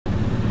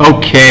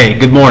Okay,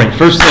 good morning.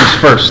 First things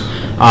first,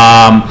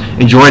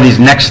 enjoy these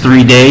next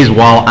 3 days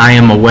while I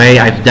am away.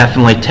 I've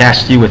definitely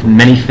tasked you with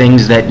many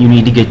things that you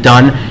need to get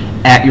done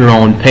at your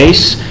own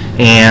pace,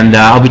 and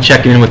I'll be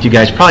checking in with you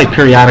guys probably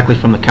periodically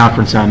from the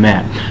conference I'm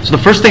at. So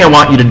the first thing I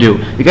want you to do,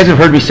 you guys have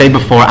heard me say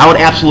before, I would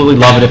absolutely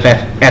love it if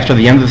after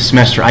the end of the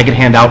semester I could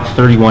hand out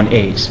 31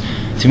 A's.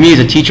 To me as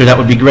a teacher that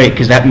would be great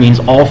because that means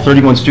all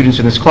 31 students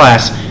in this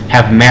class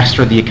have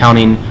mastered the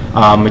accounting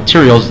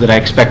materials that I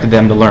expected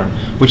them to learn,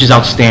 which is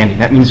outstanding.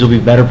 That means you'll be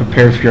better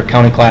prepared for your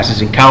accounting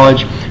classes in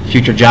college,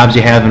 future jobs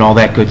you have, and all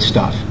that good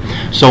stuff.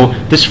 So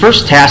this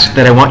first task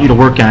that I want you to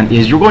work on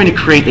is you're going to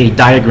create a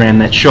diagram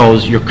that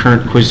shows your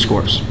current quiz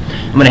scores.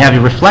 I'm going to have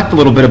you reflect a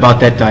little bit about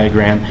that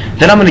diagram.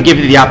 Then I'm going to give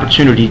you the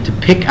opportunity to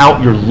pick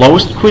out your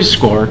lowest quiz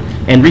score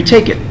and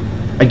retake it.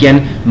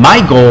 Again,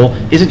 my goal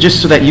isn't just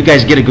so that you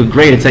guys get a good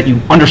grade, it's that you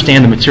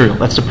understand the material.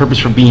 That's the purpose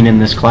for being in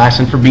this class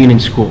and for being in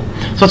school.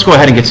 So let's go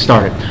ahead and get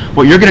started.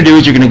 What you're going to do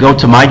is you're going to go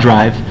to My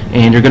Drive,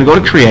 and you're going to go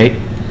to Create,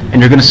 and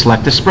you're going to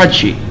select a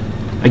spreadsheet.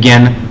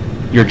 Again,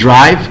 your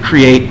Drive,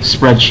 Create,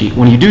 Spreadsheet.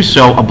 When you do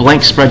so, a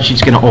blank spreadsheet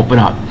is going to open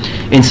up.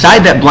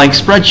 Inside that blank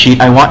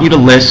spreadsheet, I want you to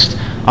list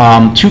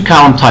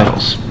 2-column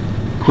titles,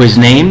 quiz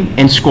name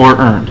and score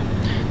earned.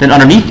 Then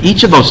underneath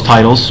each of those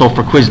titles, so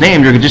for quiz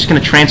name, you're just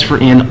going to transfer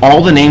in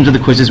all the names of the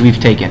quizzes we've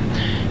taken.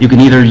 You can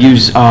either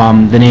use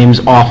the names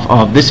off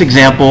of this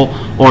example,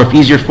 or if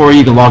easier for you,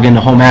 you can log into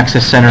Home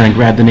Access Center and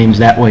grab the names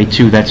that way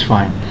too, that's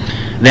fine.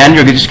 Then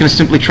you're just going to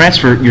simply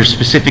transfer your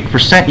specific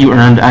percent you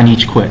earned on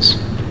each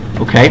quiz.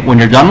 Okay, when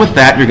you're done with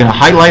that, you're going to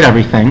highlight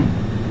everything,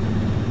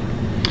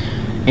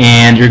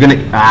 and you're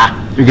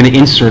going to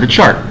insert a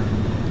chart.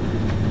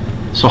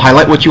 So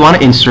highlight what you want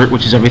to insert,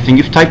 which is everything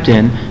you've typed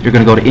in. You're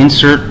going to go to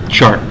Insert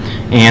Chart.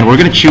 And we're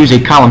going to choose a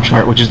column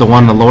chart, which is the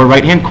one in the lower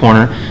right-hand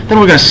corner. Then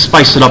we're going to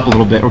spice it up a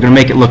little bit. We're going to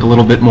make it look a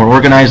little bit more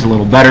organized, a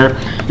little better.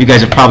 You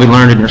guys have probably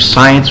learned in your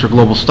science or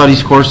global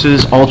studies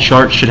courses, all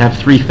charts should have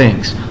 3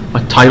 things: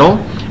 a title,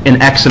 and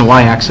X and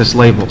Y axis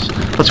labels.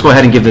 Let's go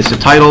ahead and give this a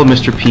title,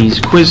 Mr. P's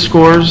Quiz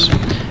Scores.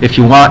 If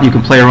you want, you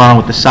can play around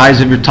with the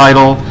size of your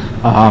title,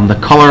 the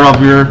color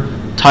of your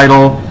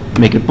title,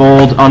 make it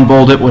bold,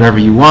 unbold it, whatever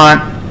you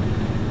want.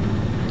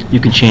 You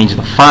can change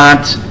the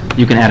font,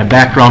 you can add a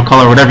background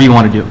color, whatever you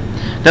want to do.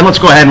 Then let's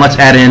go ahead and let's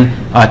add in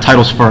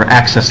titles for our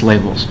axis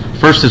labels.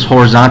 First is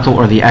horizontal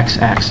or the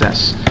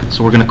X-axis.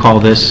 So we're going to call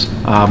this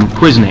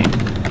quiz name.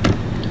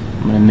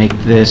 I'm going to make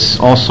this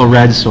also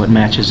red so it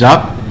matches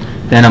up.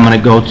 Then I'm going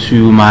to go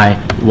to my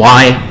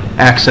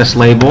Y-axis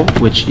label,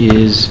 which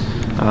is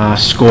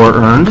score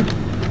earned.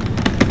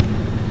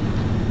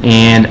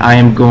 And I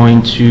am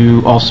going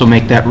to also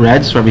make that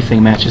red so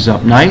everything matches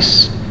up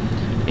nice.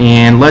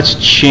 And let's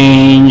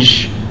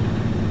change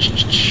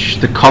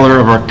the color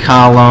of our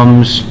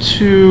columns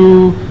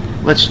to,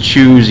 let's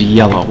choose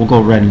yellow. We'll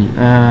go red and,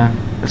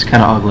 that's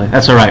kind of ugly.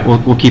 That's all right,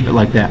 we'll keep it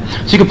like that.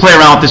 So you can play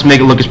around with this, make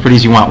it look as pretty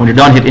as you want. When you're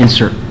done, hit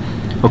insert.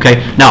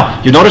 Okay,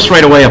 now you'll notice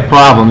right away a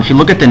problem. If you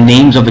look at the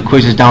names of the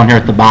quizzes down here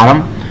at the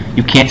bottom,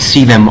 you can't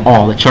see them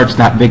all. The chart's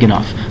not big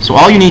enough. So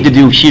all you need to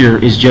do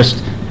here is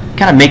just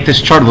kind of make this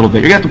chart a little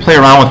bit. You're going to have to play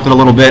around with it a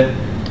little bit,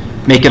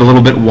 make it a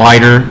little bit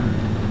wider.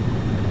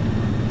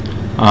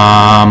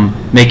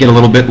 Make it a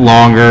little bit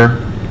longer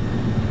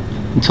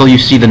until you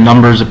see the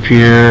numbers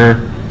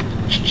appear.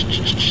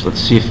 Let's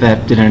see if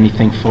that did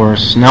anything for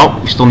us.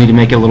 Nope, we still need to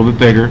make it a little bit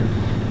bigger.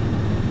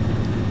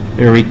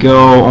 There we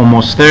go,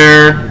 almost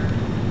there.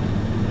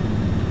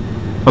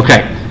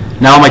 Okay,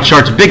 now my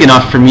chart's big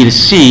enough for me to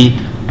see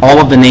all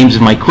of the names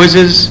of my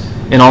quizzes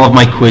and all of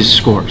my quiz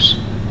scores.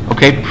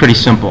 Okay, pretty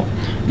simple.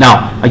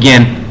 Now,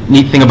 again,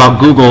 neat thing about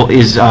Google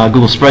is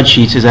Google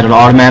Spreadsheets is that it'll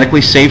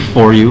automatically save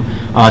for you,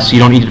 so you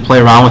don't need to play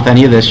around with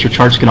any of this. Your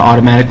chart's going to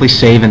automatically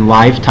save in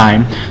live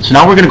time. So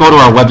now we're going to go to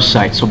our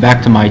website. So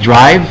back to My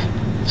Drive,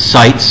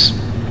 Sites.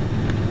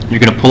 You're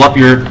going to pull up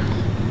your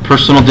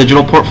personal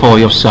digital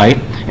portfolio site,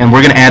 and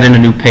we're going to add in a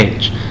new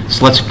page.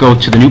 So let's go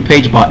to the New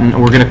Page button,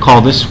 and we're going to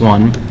call this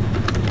one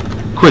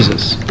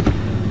Quizzes.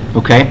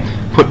 Okay?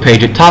 Put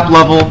page at top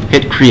level,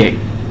 hit Create.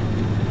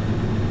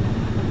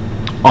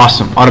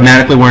 Awesome.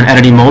 Automatically we're in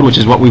editing mode, which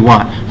is what we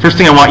want. First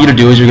thing I want you to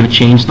do is you're going to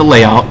change the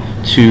layout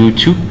to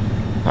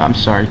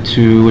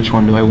which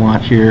one do I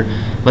want here?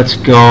 Let's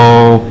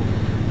go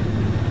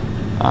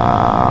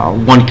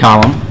 1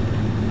 column.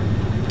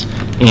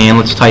 And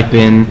let's type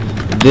in,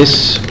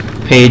 this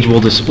page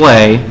will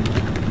display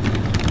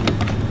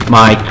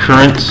my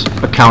current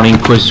accounting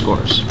quiz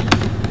scores.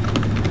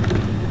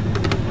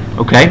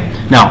 Okay?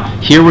 Now,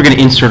 here we're going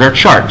to insert our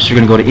chart. So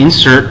you're going to go to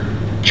Insert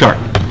Chart.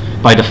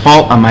 By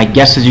default, my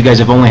guess is you guys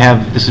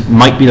this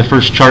might be the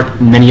first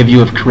chart many of you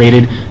have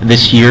created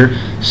this year,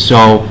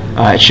 so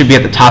it should be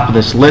at the top of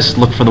this list.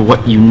 Look for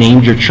what you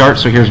named your chart.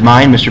 So here's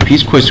mine, Mr.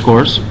 P's Quiz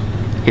Scores.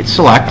 Hit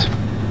Select.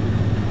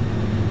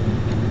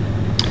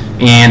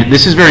 And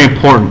this is very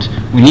important.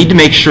 We need to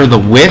make sure the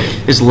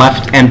width is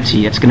left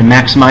empty. It's going to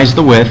maximize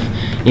the width.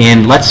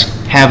 And let's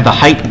have the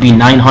height be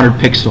 900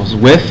 pixels.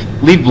 Width,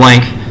 leave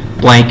blank,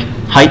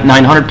 height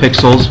 900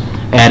 pixels,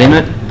 add in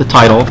the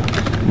title,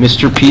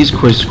 Mr. P's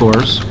Quiz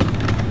Scores,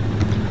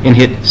 and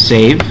hit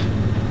save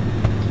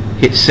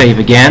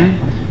again,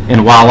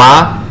 and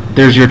voila,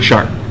 there's your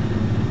chart.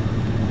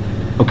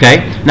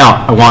 Okay,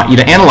 now I want you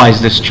to analyze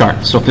this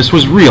chart. So if this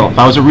was real, if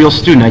I was a real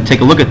student, I'd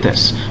take a look at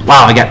this.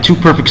 Wow, I got 2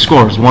 perfect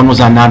scores. One was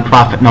on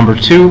nonprofit, number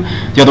 2.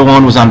 The other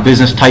one was on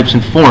business types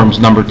and forms,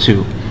 number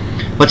 2.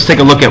 Let's take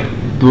a look at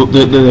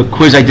the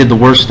quiz I did the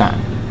worst on.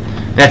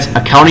 That's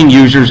accounting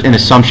users and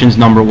assumptions,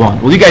 number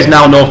 1. Well, you guys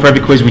now know for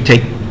every quiz we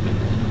take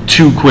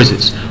 2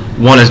 quizzes.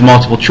 One is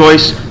multiple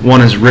choice,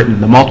 one is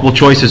written. The multiple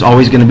choice is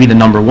always going to be the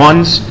number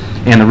 1s,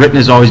 and the written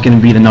is always going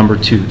to be the number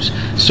 2s.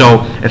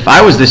 So if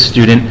I was this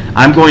student,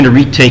 I'm going to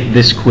retake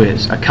this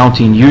quiz,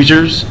 accounting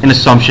users and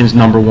assumptions,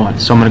 number 1.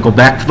 So I'm going to go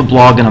back to the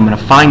blog and I'm going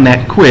to find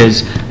that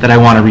quiz that I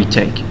want to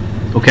retake.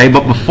 Okay,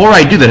 but before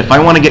I do that, if I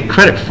want to get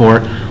credit for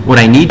it, what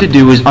I need to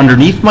do is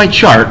underneath my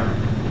chart,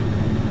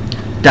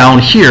 down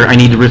here, I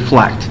need to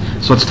reflect.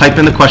 So let's type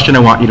in the question I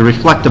want you to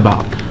reflect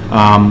about.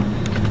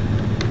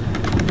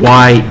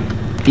 Why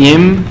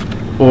am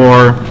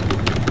or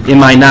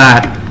am I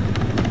not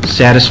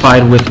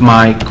satisfied with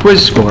my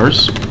quiz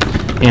scores,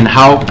 and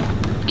how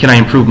can I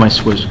improve my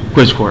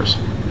quiz scores?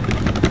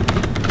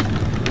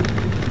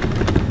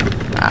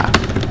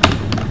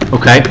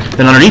 Okay,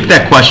 then underneath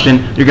that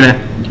question, you're going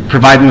to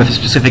provide me with a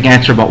specific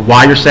answer about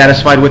why you're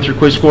satisfied with your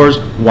quiz scores,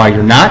 why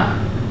you're not,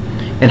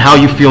 and how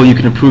you feel you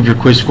can improve your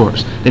quiz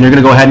scores. Then you're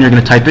going to go ahead and you're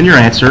going to type in your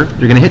answer,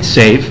 you're going to hit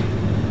save,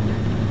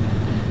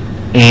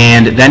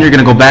 and then you're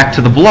going to go back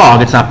to the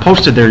blog. It's not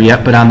posted there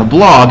yet, but on the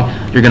blog,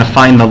 you're going to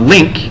find the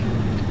link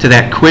to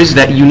that quiz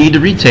that you need to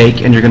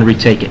retake, and you're going to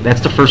retake it.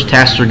 That's the first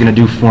task you're going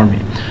to do for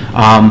me.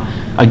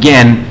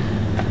 Again,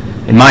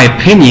 in my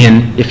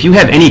opinion, if you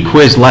have any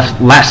quiz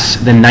less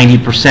than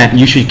 90%,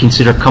 you should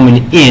consider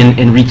coming in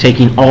and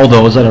retaking all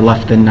those that are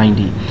less than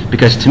 90.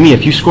 Because to me,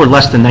 if you scored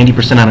less than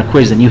 90% on a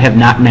quiz, then you have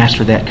not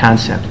mastered that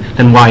concept.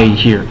 Then why are you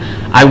here?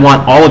 I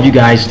want all of you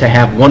guys to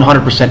have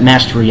 100%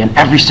 mastery on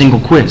every single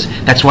quiz.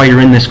 That's why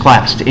you're in this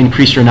class, to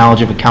increase your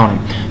knowledge of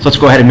accounting. So let's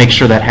go ahead and make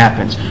sure that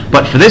happens.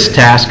 But for this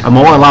task, I'm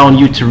only allowing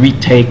you to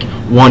retake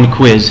 1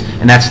 quiz,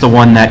 and that's the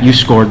one that you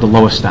scored the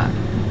lowest on.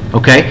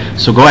 Okay,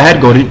 so go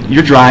ahead, go to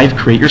your drive,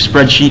 create your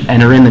spreadsheet,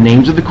 enter in the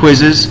names of the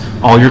quizzes,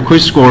 all your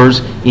quiz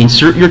scores,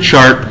 insert your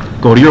chart,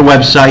 go to your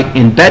website,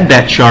 embed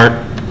that chart,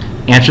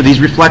 answer these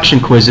reflection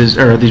quizzes,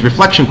 or these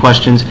reflection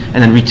questions, and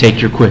then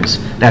retake your quiz.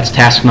 That's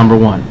task number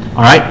 1.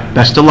 All right,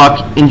 best of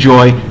luck,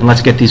 enjoy, and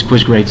let's get these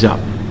quiz grades up.